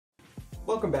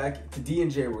Welcome back to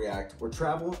D&J React, where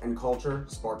travel and culture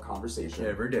spark conversation.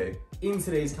 Every day. In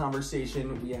today's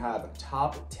conversation, we have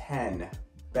top 10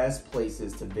 best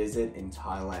places to visit in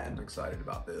Thailand. I'm excited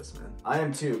about this, man. I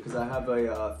am too, because I have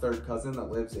a third cousin that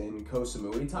lives in Koh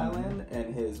Samui, Thailand,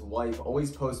 and his wife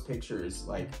always posts pictures,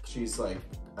 like she's like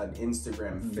an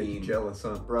Instagram fiend. Jealous,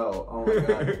 huh? Bro, oh my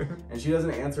god. And she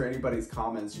doesn't answer anybody's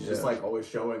comments. She's just like always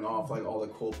showing off like all the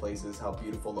cool places, how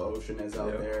beautiful the ocean is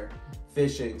out there.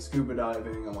 Fishing, scuba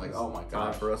diving. I'm like, oh my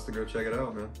god. Time for us to go check it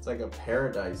out, man. It's like a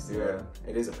paradise, dude. Yeah.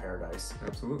 It is a paradise.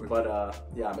 Absolutely. But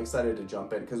yeah, I'm excited to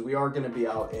jump in because we are going to be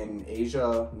out in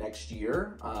Asia next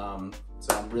year.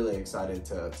 So I'm really excited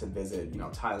to visit, you know,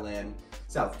 Thailand,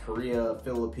 South Korea,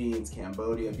 Philippines,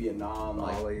 Cambodia, Vietnam,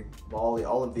 Bali,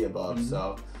 all of the above.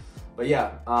 So, but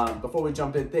yeah, before we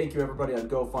jump in, thank you everybody on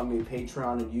GoFundMe,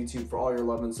 Patreon, and YouTube for all your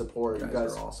love and support. You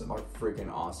guys are awesome. Are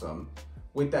freaking awesome.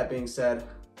 With that being said,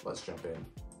 let's jump in.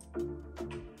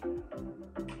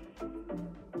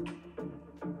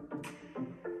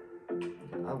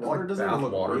 That water doesn't even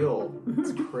look real.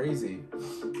 It's crazy.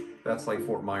 That's like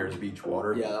Fort Myers beach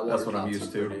water. Yeah, that's what I'm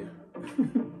used to.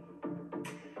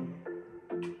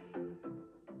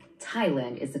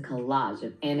 Thailand is a collage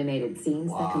of animated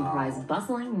scenes that comprise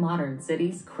bustling modern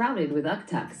cities crowded with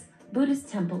uk-tuks, Buddhist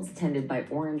temples tended by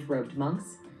orange-robed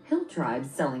monks, hill tribes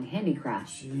selling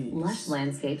handicrafts, lush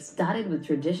landscapes dotted with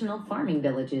traditional farming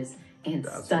villages, and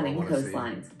stunning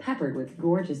coastlines peppered with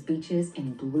gorgeous beaches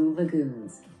and blue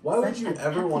lagoons. Why would you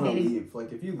ever want to leave?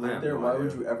 Like, if you lived there, why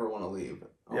would you ever want to leave?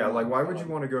 Yeah, like, why would you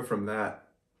want to go from that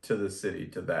to the city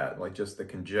to that? Like, just the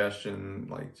congestion,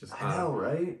 like, just... I know,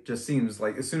 right? Just seems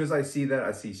like, as soon as I see that,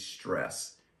 I see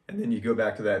stress. And then you go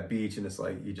back to that beach and it's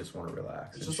like, you just want to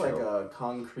relax. It's just like a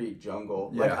concrete jungle.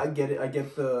 Yeah. Like, I get it. I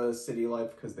get the city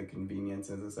life because the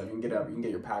conveniences and stuff. You can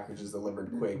get your packages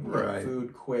delivered quick. You get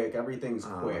food quick. Everything's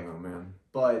quick. Oh, man.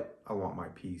 But I want my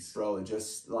peace. Bro,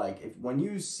 just like, when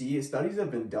you see, studies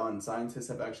have been done, scientists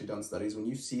have actually done studies, when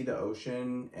you see the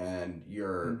ocean and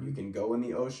you can go in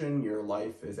the ocean, your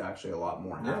life is actually a lot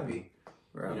more happy.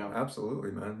 Right. You know?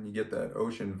 Absolutely, man. You get that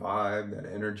ocean vibe, that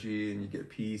energy, and you get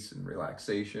peace and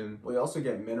relaxation. Well, you also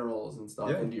get minerals and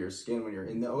stuff into your skin when you're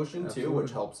in the ocean too,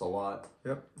 which helps a lot.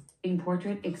 Yep.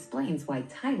 Portrait explains why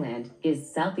Thailand is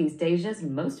Southeast Asia's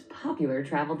most popular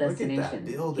travel destination.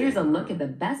 Here's a look at the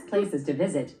best places to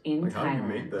visit in Thailand. How do you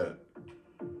make that?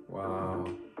 Wow.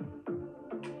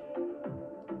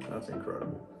 That's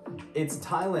incredible. It's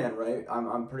Thailand, right?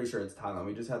 I'm pretty sure it's Thailand.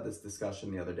 We just had this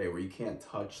discussion the other day where you can't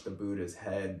touch the Buddha's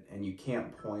head and you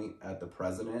can't point at the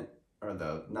president, or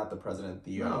not the president,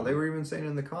 the... No, they were even saying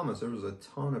in the comments, there was a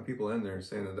ton of people in there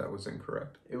saying that was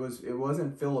incorrect. It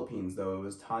wasn't Philippines, though. It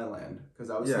was Thailand. Because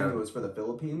I was saying it was for the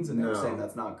Philippines, and they were saying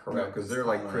that's not correct. No, because they're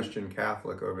like Christian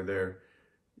Catholic over there.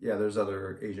 Yeah, there's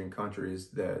other Asian countries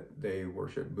that they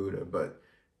worship Buddha, but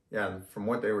yeah, from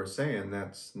what they were saying,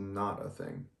 that's not a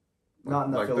thing. Not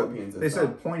in the Philippines. They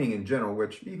said pointing in general,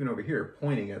 which even over here,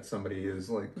 pointing at somebody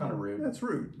is like kind of rude. That's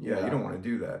rude. Yeah, you don't want to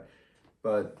do that.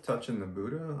 But touching the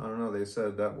Buddha, I don't know. They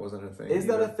said that wasn't a thing. Is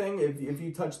that a thing? If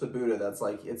you touch the Buddha, that's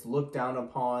like it's looked down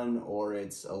upon or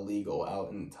it's illegal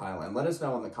out in Thailand. Let us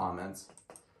know in the comments.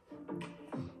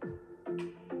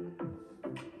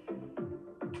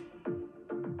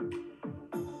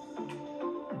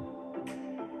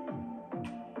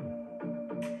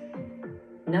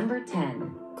 Number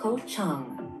 10. Koh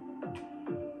Chang.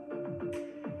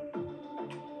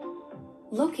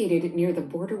 Located near the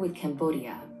border with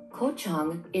Cambodia, Koh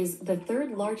Chang is the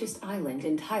third largest island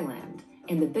in Thailand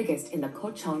and the biggest in the Koh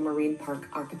Chang Marine Park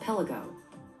archipelago.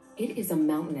 It is a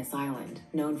mountainous island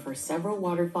known for several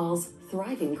waterfalls,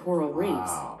 thriving coral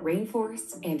reefs,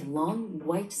 rainforests, and long,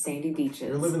 white, sandy beaches.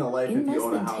 You're living a life if you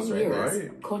own a house right there. In less than 10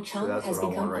 years, Koh Chang has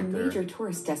become a major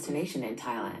tourist destination in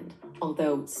Thailand,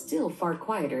 although still far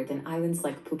quieter than islands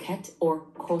like Phuket or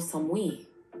Koh Samui.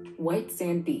 White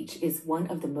Sand Beach is one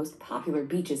of the most popular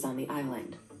beaches on the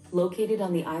island. Located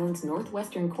on the island's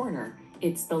northwestern corner,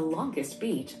 it's the longest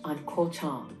beach on Koh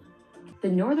Chang. The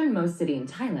northernmost city in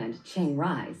Thailand, Chiang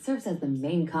Rai, serves as the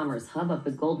main commerce hub of the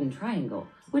Golden Triangle,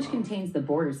 which contains the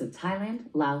borders of Thailand,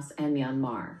 Laos, and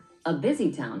Myanmar. A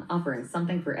busy town offering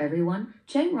something for everyone,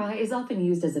 Chiang Rai is often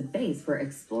used as a base for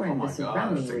exploring the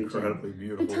surrounding region.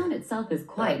 Beautiful. The town itself is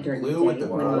quiet during the day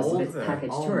when most of its package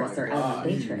tourists are out on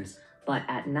day trips. But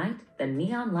at night, the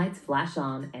neon lights flash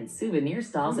on and souvenir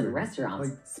stalls and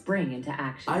restaurants spring into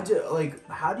action. How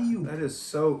do you... That is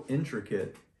so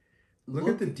intricate. Look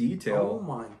at the detail. Oh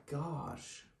my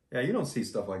gosh. Yeah, you don't see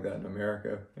stuff like that in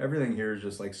America. Everything here is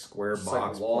just like square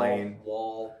box, plain.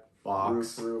 Wall,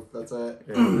 box. Roof, that's it.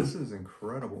 Yeah, this is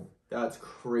incredible. That's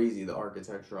crazy, the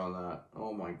architecture on that.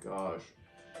 Oh my gosh.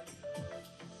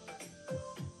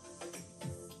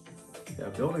 Yeah,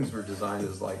 buildings were designed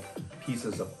as like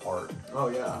pieces of art. Oh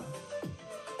yeah.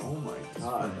 Oh my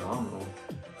god. Phenomenal.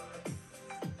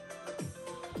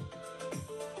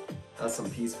 That's some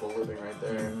peaceful living right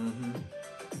there. Mm-hmm.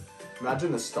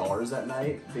 Imagine the stars at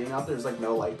night being out there. There's like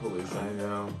no light pollution. I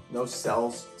know. No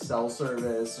cell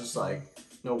service. Just like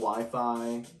no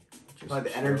Wi-Fi. Like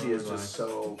the energy is just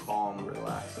so calm,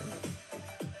 relaxing.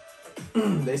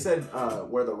 They said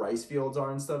where the rice fields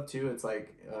are and stuff too, it's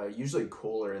like usually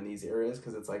cooler in these areas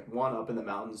because it's like one, up in the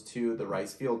mountains, two, the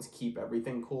rice fields keep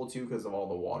everything cool too because of all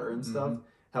the water and stuff.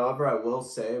 However, I will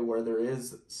say where there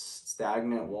is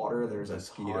stagnant water, there's a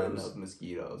ton of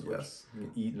mosquitoes. Yes,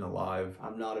 eaten alive.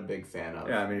 I'm not a big fan of.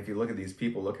 Yeah, I mean, if you look at these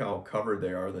people, look how covered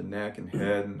they are. The neck and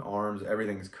head and arms,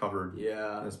 everything's covered.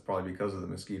 Yeah. That's probably because of the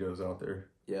mosquitoes out there.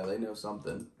 Yeah, they know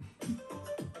something.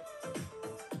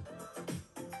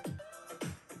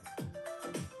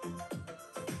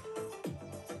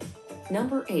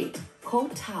 Number 8, Koh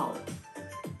Tao.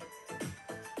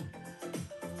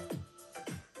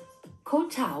 Koh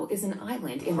Tao is an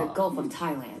island in the Gulf of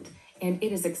Thailand, and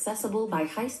it is accessible by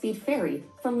high-speed ferry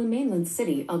from the mainland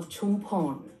city of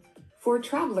Chumpon. For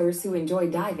travelers who enjoy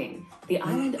diving, the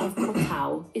island of Koh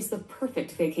Tao is the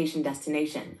perfect vacation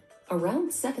destination.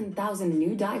 Around 7,000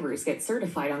 new divers get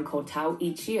certified on Koh Tao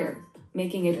each year,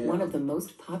 making it one of the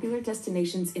most popular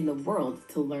destinations in the world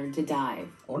to learn to dive.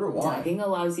 I wonder why. Diving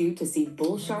allows you to see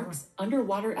bull sharks,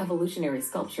 underwater evolutionary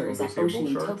sculptures at Ocean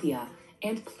Utopia,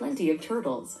 and plenty of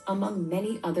turtles, among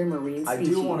many other marine species. I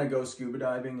do want to go scuba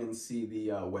diving and see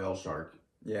the whale shark.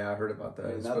 Yeah, I heard about that.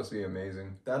 It's supposed to be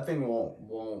amazing. That thing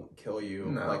won't kill you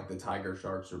like the tiger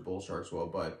sharks or bull sharks will,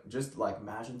 but just like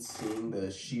imagine seeing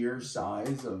the sheer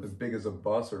size of... As big as a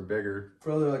bus or bigger.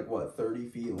 Probably like, what, 30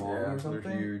 feet long or something?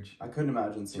 They're huge. I couldn't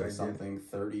imagine seeing something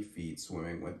 30 feet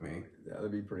swimming with me. Yeah,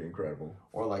 that'd be pretty incredible.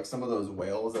 Or like some of those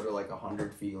whales that are like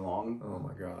 100 feet long. Oh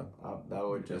my god. That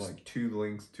would just... Like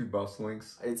two bus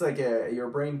links. It's like your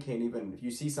brain can't even... If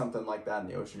you see something like that in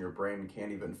the ocean, your brain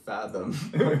can't even fathom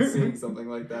seeing something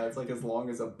like that. It's like as long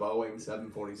as a Boeing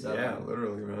 747. Yeah,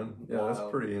 literally, man. Yeah, wow.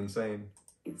 That's pretty insane.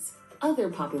 Other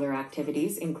popular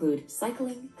activities include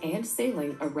cycling and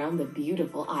sailing around the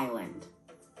beautiful island.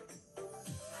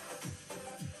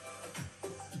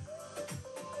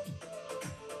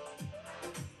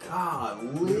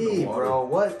 Golly, bro,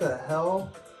 what the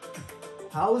hell?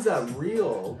 How is that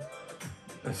real?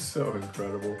 That's so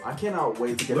incredible. I cannot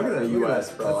wait to get out of the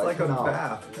U.S., bro. That's like a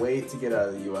bath. Wait to get out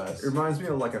of the U.S. It reminds me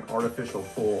of like an artificial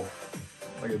pool.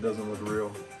 Like it doesn't look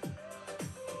real.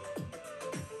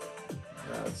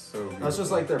 That's so beautiful. That's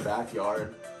just like their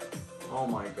backyard. Oh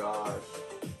my gosh.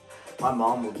 My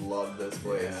mom would love this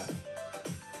place. Yeah.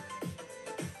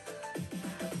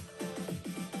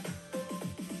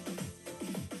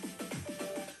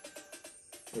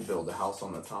 They build a house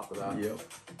on the top of that. Yep.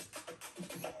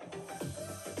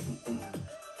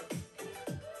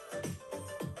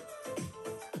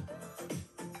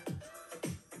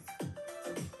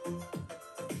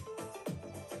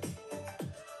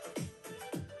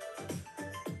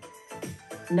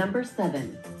 Number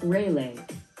 7, Railay.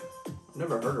 I've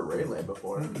never heard of Railay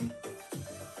before.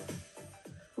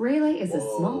 Railay is a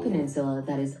small peninsula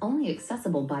that is only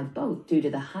accessible by boat due to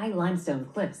the high limestone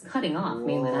cliffs cutting off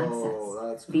mainland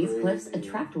access. These cliffs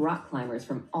attract rock climbers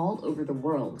from all over the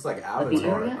world. Looks like Avatar. But the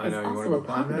area is also a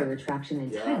popular attraction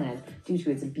in Thailand due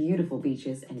to its beautiful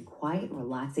beaches and quiet,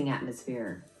 relaxing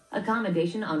atmosphere.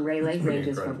 Accommodation on Railay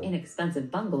ranges from inexpensive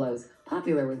bungalows,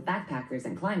 popular with backpackers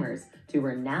and climbers, to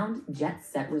renowned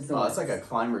jet-set resorts. Oh, it's like a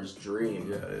climber's dream.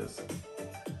 Yeah, it is.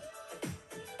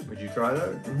 Would you try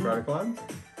that? Try to climb?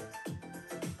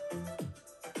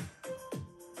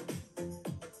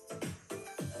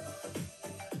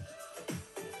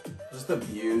 Just the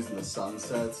views and the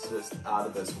sunsets, just out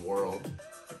of this world.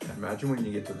 Imagine when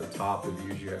you get to the top, the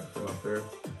views you have from up there.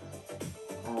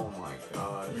 Oh my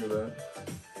gosh. Look at that.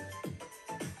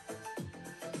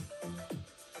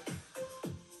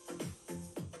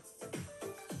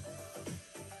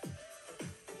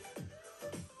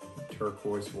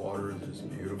 Turquoise water is just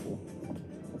beautiful.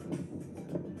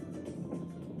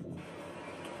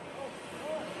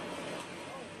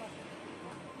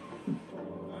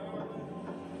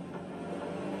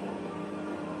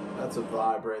 That's a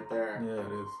vibe right there. Yeah,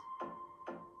 it is.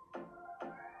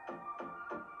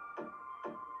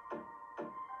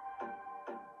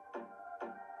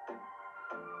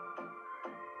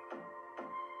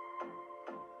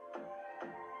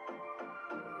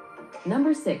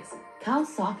 Number 6, Khao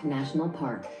Sok National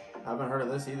Park. I haven't heard of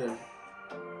this either.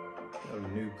 I've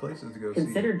new places to go see.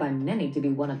 Considered by many to be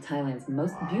one of Thailand's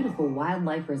most beautiful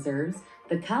wildlife reserves,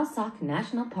 the Khao Sok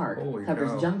National Park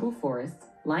covers jungle forests,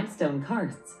 limestone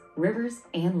karsts, rivers,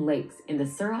 and lakes in the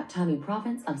Surat Thani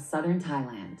province of southern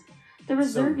Thailand. The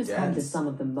reserve is home to some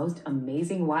of the most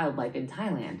amazing wildlife in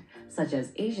Thailand, such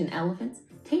as Asian elephants,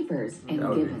 tapirs, and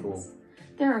gibbons. Cool.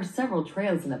 There are several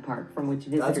trails in the park from which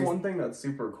visitors... That's one thing that's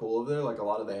super cool over there. Like, a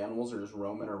lot of the animals are just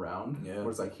roaming around. Yeah.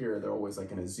 Whereas, like, here, they're always,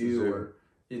 like, in a zoo or,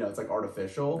 you know, it's, like,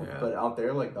 artificial. Yeah. But out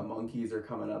there, like, the monkeys are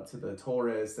coming up to the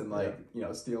tourists and, like, you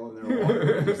know, stealing their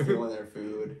water and stealing their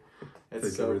food. It's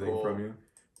Take so everything cool. from you.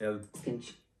 Yeah.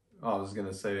 Oh, I was going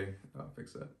to say... I'll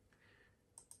fix that.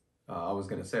 I was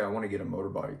going to say, I want to get a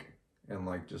motorbike and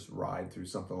like just ride through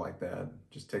something like that.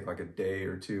 Just take like a day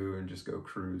or two and just go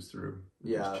cruise through.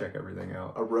 Yeah. Just check everything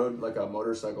out. A road, like a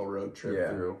motorcycle road trip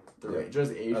through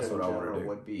just Asia in general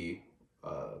would be,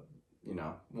 you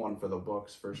know, one for the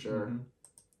books for sure. Mm-hmm.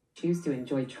 Choose to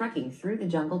enjoy trekking through the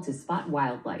jungle to spot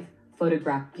wildlife,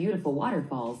 photograph beautiful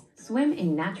waterfalls, swim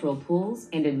in natural pools,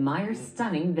 and admire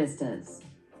stunning vistas.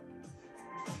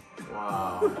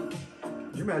 Wow.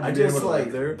 Can you imagine being able to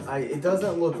live there? It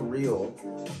doesn't look real.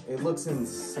 It looks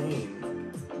insane.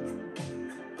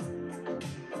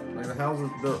 Like the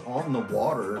houses, they're on the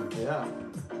water. Yeah.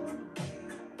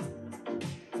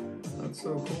 That's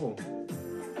so cool.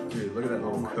 Dude, look at that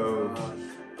little cove.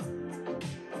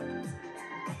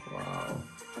 Wow.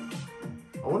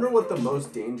 I wonder what the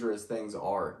most dangerous things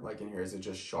are. Like in here, is it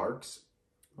just sharks?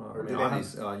 Or do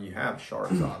you have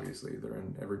sharks, obviously. They're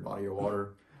in every body of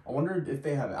water. I wonder if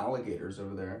they have alligators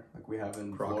over there, like we have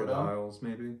in crocodiles,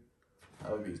 Florida. Maybe.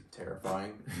 That would be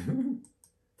terrifying.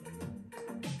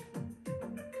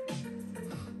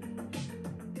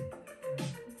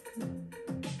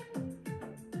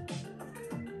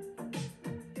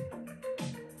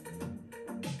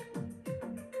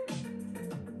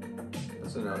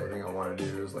 That's another thing I want to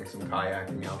do is like some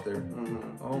kayaking out there.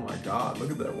 Mm-hmm. Oh my God,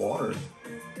 look at that water.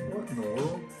 What in the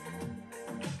world?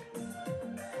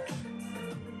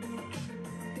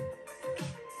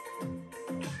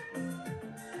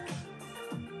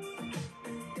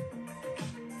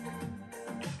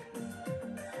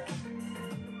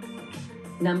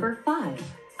 Number 5,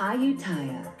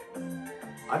 Ayutthaya.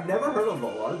 I've never heard of a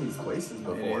lot of these places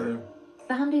before. Yeah.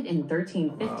 Founded in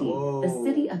 1350, the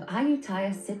city of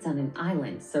Ayutthaya sits on an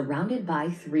island surrounded by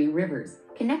 3 rivers,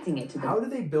 connecting it to the... How do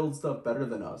they build stuff better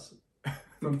than us?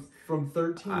 From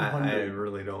 1300? I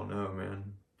really don't know, man.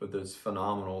 But it's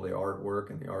phenomenal, the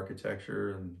artwork and the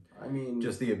architecture, and I mean,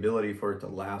 just the ability for it to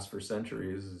last for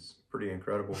centuries is pretty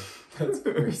incredible. That's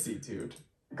crazy, dude.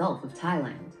 Gulf of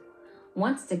Thailand.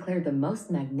 Once declared the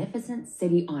most magnificent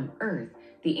city on earth,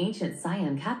 the ancient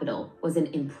Siam capital was an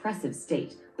impressive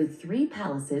state with 3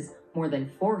 palaces, more than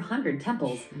 400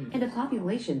 temples, and a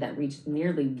population that reached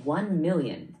nearly 1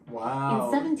 million. Wow. In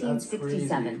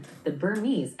 1767, the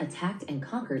Burmese attacked and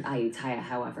conquered Ayutthaya,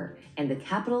 however, and the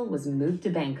capital was moved to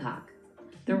Bangkok.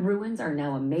 The ruins are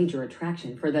now a major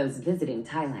attraction for those visiting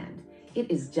Thailand. It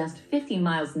is just 50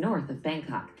 miles north of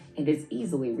Bangkok and is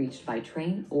easily reached by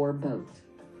train or boat.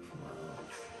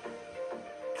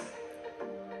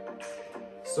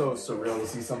 So surreal to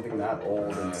see something that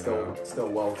old and still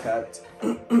well kept.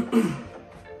 It's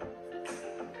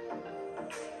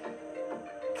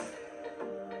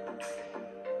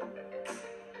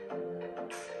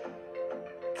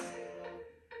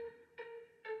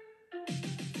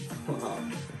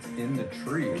in the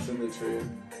tree. It's in the tree.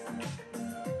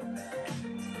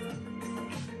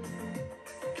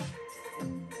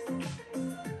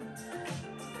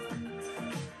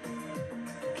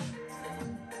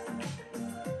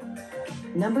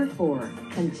 Number 4,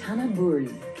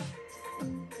 Kanchanaburi.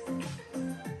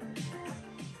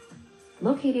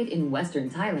 Located in western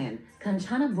Thailand,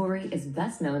 Kanchanaburi is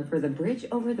best known for the bridge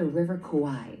over the river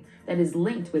Kauai that is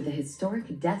linked with the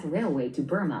historic Death Railway to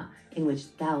Burma, in which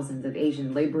thousands of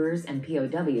Asian laborers and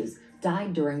POWs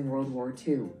died during World War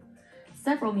II.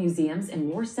 Several museums and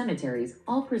war cemeteries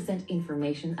all present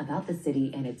information about the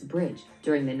city and its bridge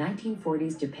during the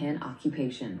 1940s Japan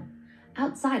occupation.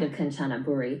 Outside of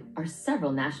Kanchanaburi are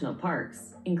several national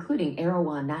parks, including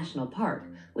Erawan National Park,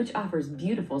 which offers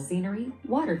beautiful scenery,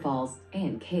 waterfalls,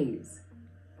 and caves.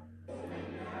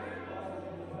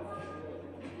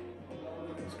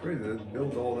 It's crazy, they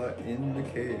built all that in the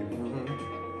cave.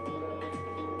 Mm-hmm.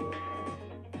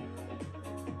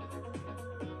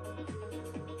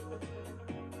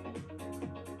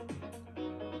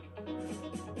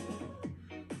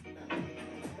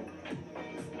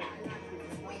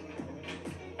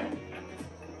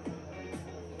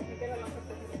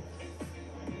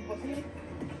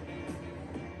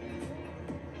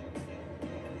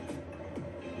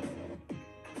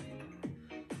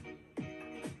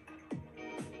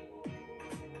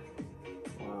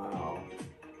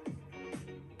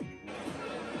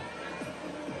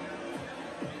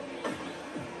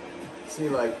 See,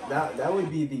 like that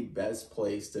would be the best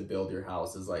place to build your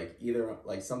house, is like either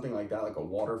like something like that, like a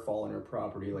waterfall on your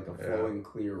property, like a flowing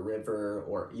clear river,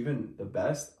 or even the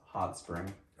best, hot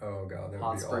spring. Oh god, that would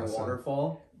hot be spring awesome.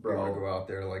 Waterfall. Bro, I want to go out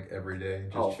there like every day,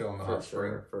 just chill in the hot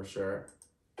spring. For sure.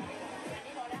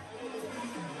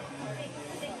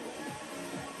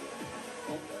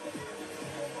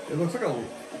 It looks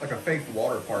like a fake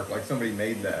water park, like somebody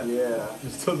made that. Yeah. It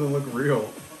just doesn't look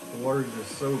real. The water is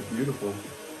just so beautiful.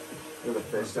 Look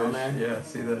at the fish down there. Yeah,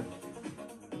 see that?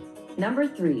 Number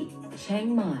 3,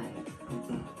 Chiang Mai.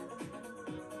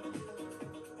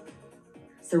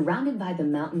 Surrounded by the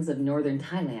mountains of northern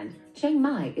Thailand, Chiang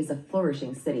Mai is a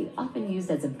flourishing city, often used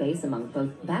as a base among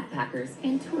both backpackers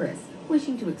and tourists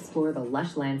wishing to explore the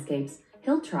lush landscapes,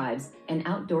 hill tribes, and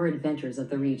outdoor adventures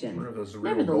of the region.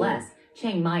 Nevertheless,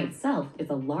 Chiang Mai itself is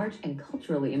a large and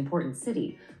culturally important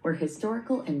city where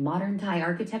historical and modern Thai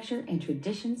architecture and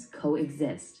traditions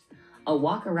coexist. A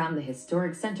walk around the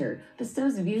historic center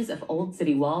bestows views of old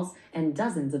city walls and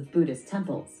dozens of Buddhist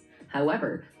temples.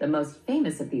 However, the most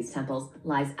famous of these temples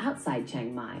lies outside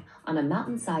Chiang Mai, on a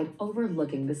mountainside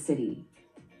overlooking the city.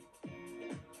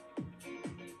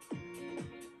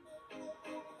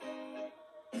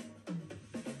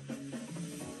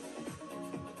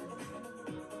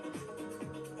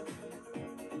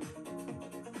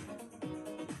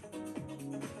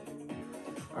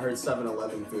 I heard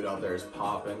 7-Eleven food out there is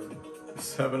popping.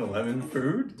 7-Eleven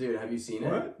food? Dude, have you seen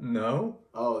it? What? No.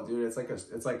 Oh, dude, it's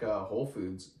like a Whole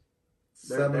Foods.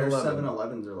 Their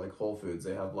 7-Elevens are like Whole Foods.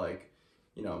 They have like,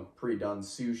 you know, pre-done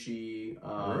sushi,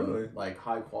 really? Like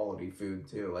high quality food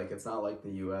too. Like it's not like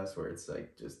the US where it's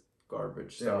like just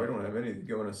garbage stuff. Yeah, we don't have any.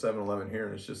 Going to 7-Eleven here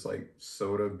and it's just like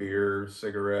soda, beer,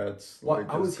 cigarettes. Well, like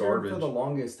I was garbage. here for the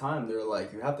longest time. They're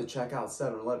like, you have to check out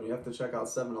 7-Eleven. You have to check out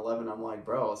 7-Eleven. I'm like,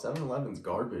 bro, 7-Eleven's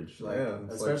garbage. Like, yeah,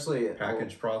 especially like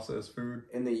packaged processed food.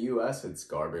 In the US, it's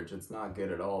garbage. It's not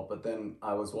good at all. But then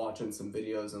I was watching some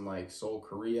videos in like Seoul,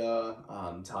 Korea,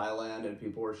 Thailand, and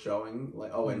people were showing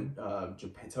like, and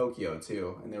Japan, Tokyo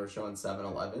too, and they were showing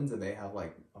 7-Elevens, and they have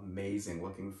like amazing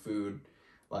looking food,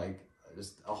 like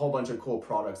just a whole bunch of cool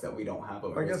products that we don't have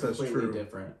over. I guess that's true.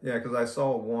 Different. Yeah, because I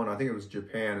saw one. I think it was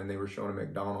Japan, and they were showing a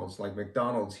McDonald's. Like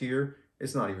McDonald's here,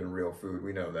 it's not even real food.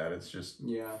 We know that. It's just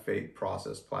fake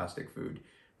processed plastic food.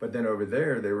 But then over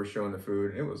there, they were showing the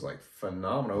food, and it was like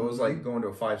phenomenal. It was like going to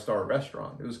a 5-star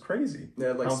restaurant. It was crazy. They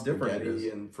had like how different it is.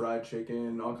 spaghetti and fried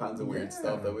chicken, all kinds of weird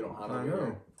stuff that we don't have over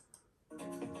here.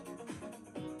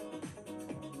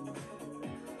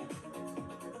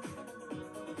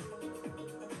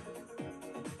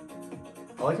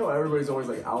 I like how everybody's always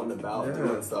like out and about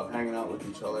doing stuff, hanging out with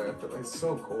each other. I feel like it's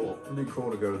so cool. It'd be cool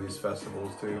to go to these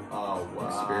festivals too. Oh wow!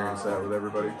 Experience that with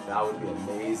everybody. That would be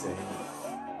amazing.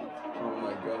 Oh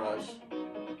my gosh!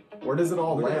 Where does it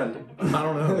all land? I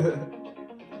don't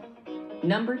know.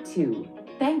 Number 2,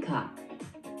 Bangkok.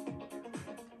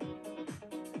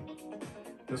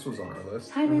 This was on our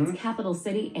list. Thailand's capital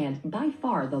city and by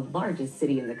far the largest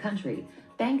city in the country,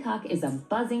 Bangkok is a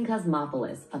buzzing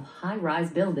cosmopolis of high-rise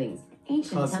buildings,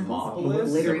 ancient temples, and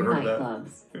glittering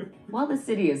nightclubs. While the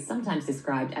city is sometimes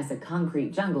described as a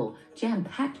concrete jungle,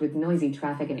 jam-packed with noisy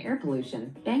traffic and air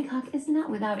pollution, Bangkok is not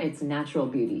without its natural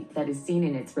beauty that is seen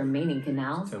in its remaining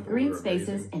canals, green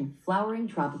spaces, and flowering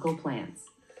tropical plants.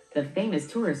 The famous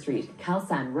tourist street, Khao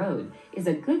San Road, is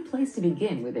a good place to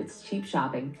begin with its cheap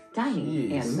shopping,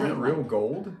 dining, and isn't that real nightlife.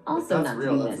 gold? Also not to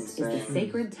be missed is the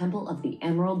sacred temple of the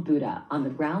Emerald Buddha on the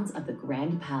grounds of the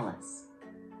Grand Palace.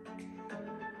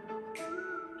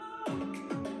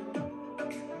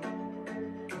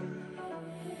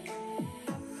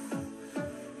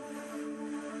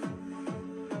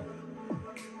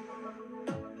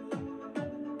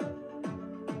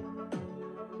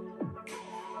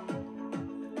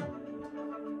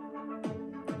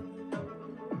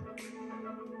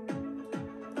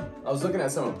 I was looking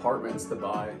at some apartments to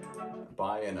buy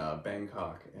in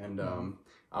Bangkok, and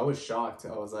I was shocked.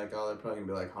 I was like, oh, they're probably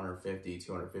gonna be like 150,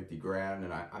 250 grand,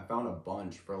 and I found a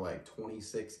bunch for like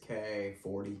 26K,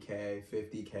 40K,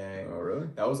 50K. Oh, really?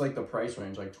 That was like the price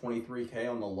range, like 23K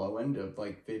on the low end of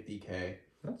like 50K.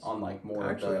 That's on like more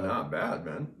actually not bad,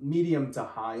 man. Medium to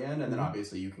high end, and then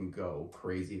obviously you can go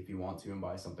crazy if you want to and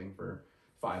buy something for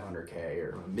 500K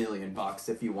or $1 million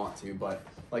if you want to, but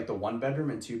like the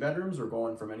 1-bedroom and 2-bedrooms are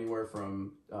going from anywhere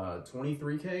from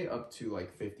 23K up to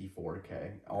like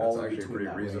 54K. All that's actually pretty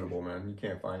reasonable, man. You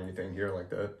can't find anything here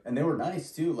like that. And they were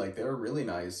nice too. Like they were really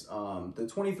nice. The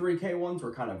 23K ones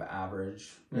were kind of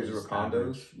average. These were condos.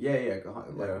 Average. Yeah,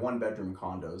 like 1-bedroom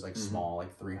condos, like small,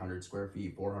 like 300 square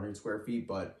feet, 400 square feet,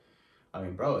 but I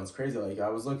mean, bro, it's crazy. Like, I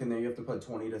was looking there, you have to put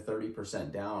 20 to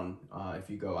 30% down if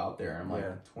you go out there. I'm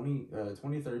like, 20 to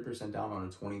 30% down on a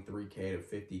 23K to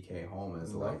 50K home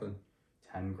is like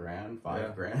 10 grand,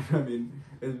 5 grand. I mean,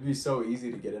 it'd be so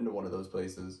easy to get into one of those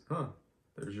places. Huh.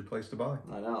 There's your place to buy.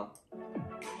 I know.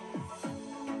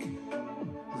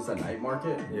 Is this a night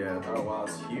market? Yeah. Oh, wow,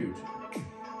 it's huge.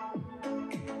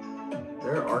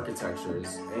 Their architecture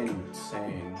is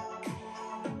insane.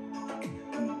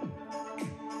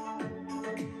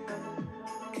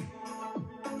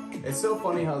 It's so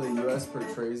funny how the U.S.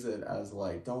 portrays it as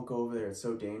like, don't go over there, it's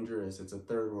so dangerous, it's a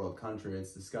third world country,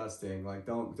 it's disgusting, like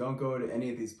don't go to any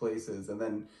of these places. And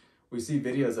then we see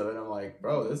videos of it and I'm like,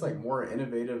 bro, this is like more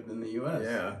innovative than the U.S.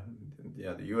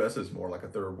 Yeah, the U.S. is more like a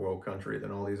third world country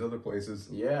than all these other places.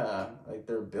 Yeah, like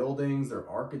their buildings, their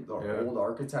old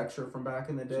architecture from back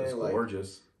in the day. It's like,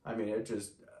 gorgeous. I mean, it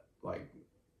just, like,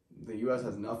 the U.S.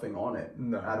 has nothing on it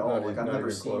at all. Like, I've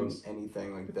never seen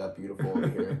anything like that beautiful over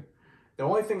here. The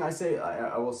only thing I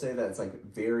will say that it's like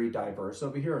very diverse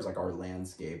over here is like our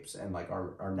landscapes and like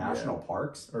our national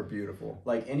parks are beautiful.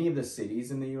 Like any of the cities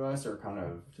in the U.S. are kind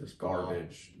of just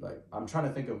garbage. Like I'm trying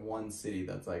to think of one city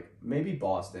that's like maybe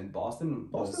Boston. Boston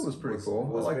was pretty cool.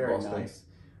 Was I like very Boston. Nice.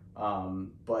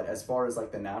 But as far as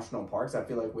like the national parks, I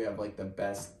feel like we have like the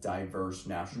best diverse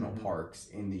national parks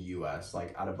in the U.S.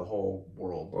 like out of the whole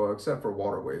world. Well, except for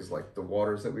waterways, like the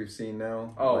waters that we've seen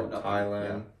now. Oh, like Thailand.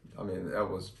 Yeah. I mean, that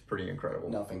was pretty incredible.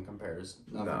 Nothing compares.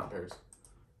 Nothing compares.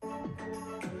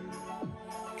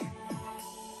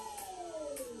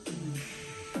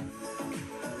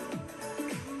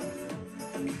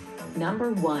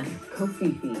 Number 1,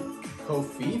 Kofifi.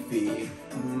 Kofifi?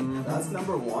 That's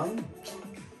number 1?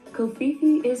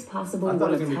 Kofifi is possibly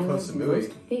one of Thailand's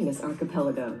most famous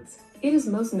archipelagos. It is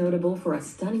most notable for a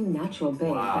stunning natural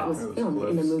bay that was filmed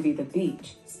in the movie The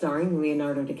Beach, starring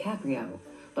Leonardo DiCaprio.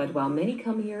 But while many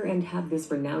come here and have this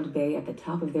renowned bay at the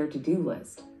top of their to-do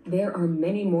list, there are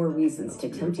many more reasons to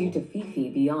tempt you to Phi Phi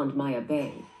beyond Maya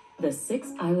Bay. The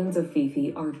 6 islands of Phi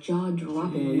Phi are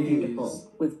jaw-droppingly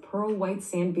beautiful, with pearl white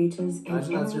sand beaches and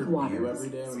emerald waters.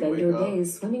 Spend your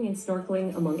days swimming and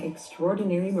snorkeling among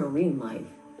extraordinary marine life,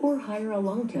 or hire a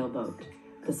longtail boat.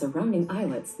 The surrounding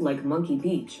islets, like Monkey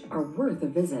Beach, are worth a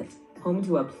visit, home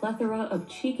to a plethora of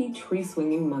cheeky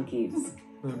tree-swinging monkeys.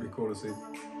 That'd be cool to see.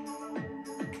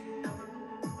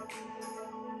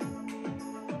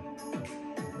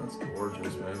 That's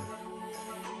gorgeous, man.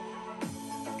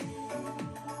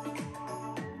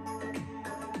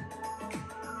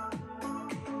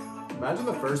 Imagine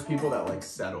the first people that like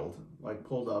settled, like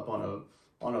pulled up on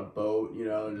a boat, you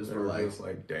know, and just were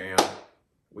like, damn.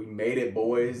 We made it,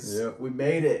 boys. Yep. We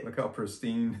made it. Look how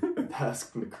pristine.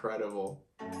 That's incredible.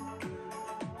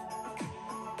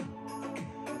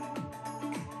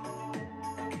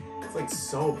 It's like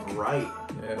so bright.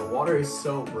 Yeah. The water is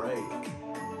so bright.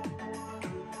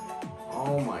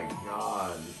 Oh my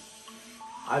God.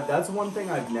 That's one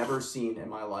thing I've never seen in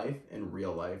my life, in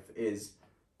real life, is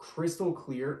crystal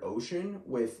clear ocean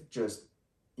with just,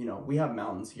 you know, we have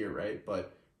mountains here, right?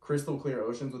 But crystal clear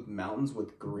oceans with mountains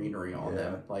with greenery on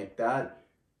them. Like that,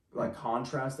 like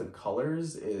contrast of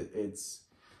colors, it's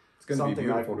going to be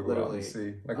beautiful to go out and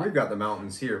see. Like we've got the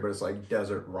mountains here, but it's like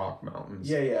desert rock mountains.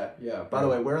 Yeah. By the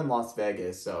way, we're in Las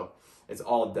Vegas, so it's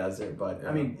all desert, but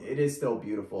I mean, it is still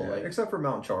beautiful. Yeah, like except for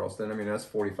Mount Charleston. I mean, that's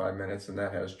 45 minutes and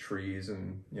that has trees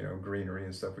and, you know, greenery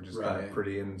and stuff, which is kind of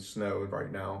pretty and snowed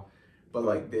right now. But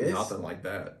like this, nothing like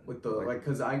that. With the like,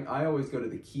 cause I always go to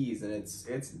the Keys and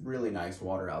it's really nice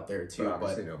water out there too. But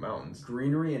obviously no mountains.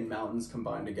 Greenery and mountains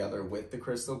combined together with the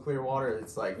crystal clear water,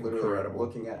 it's like literally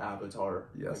looking at Avatar.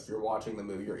 Yes, like you're watching the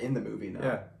movie. You're in the movie now.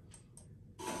 Yeah.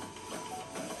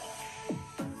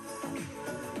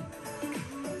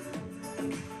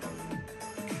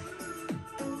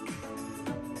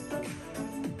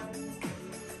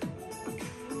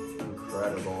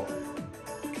 Incredible.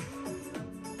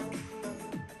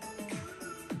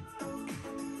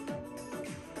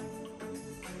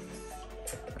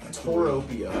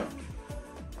 Toropia.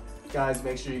 Guys,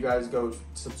 make sure you guys go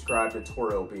subscribe to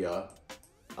Toropia.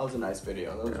 That was a nice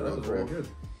video. That was really good.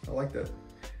 I like that.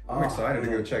 I'm excited to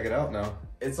go check it out now.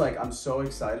 It's like I'm so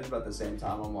excited, but at the same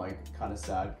time I'm like kind of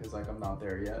sad because like I'm not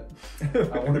there yet.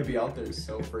 I want to be out there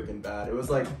so freaking bad. It was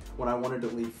like when I wanted to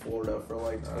leave Florida for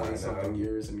like 20 something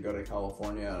years and go to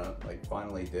California, like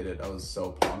finally did it. I was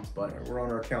so pumped. But we're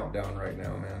on our countdown right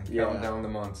now, man. Counting down the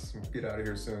months. We'll get out of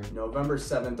here soon. November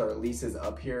 7th, our lease is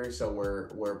up here, so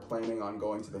we're planning on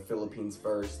going to the Philippines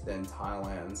first, then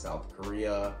Thailand, South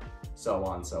Korea, so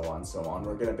on.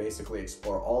 We're gonna basically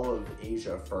explore all of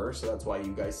Asia first, so that's why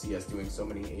you guys see us doing so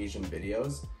many Asian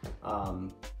videos.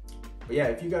 But But yeah,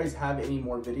 if you guys have any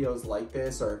more videos like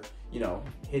this, or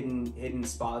hidden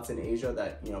spots in Asia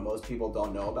that most people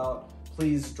don't know about,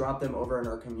 please drop them over in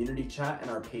our community chat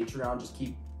and our Patreon. Just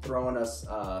keep throwing us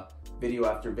video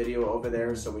after video over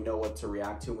there so we know what to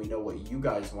react to, and we know what you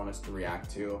guys want us to react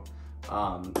to.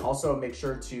 Also, make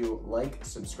sure to like,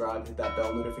 subscribe, hit that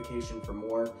bell notification for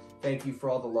more. Thank you for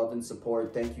all the love and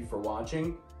support. Thank you for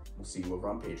watching. We'll see you over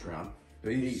on Patreon.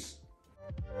 Peace. Peace.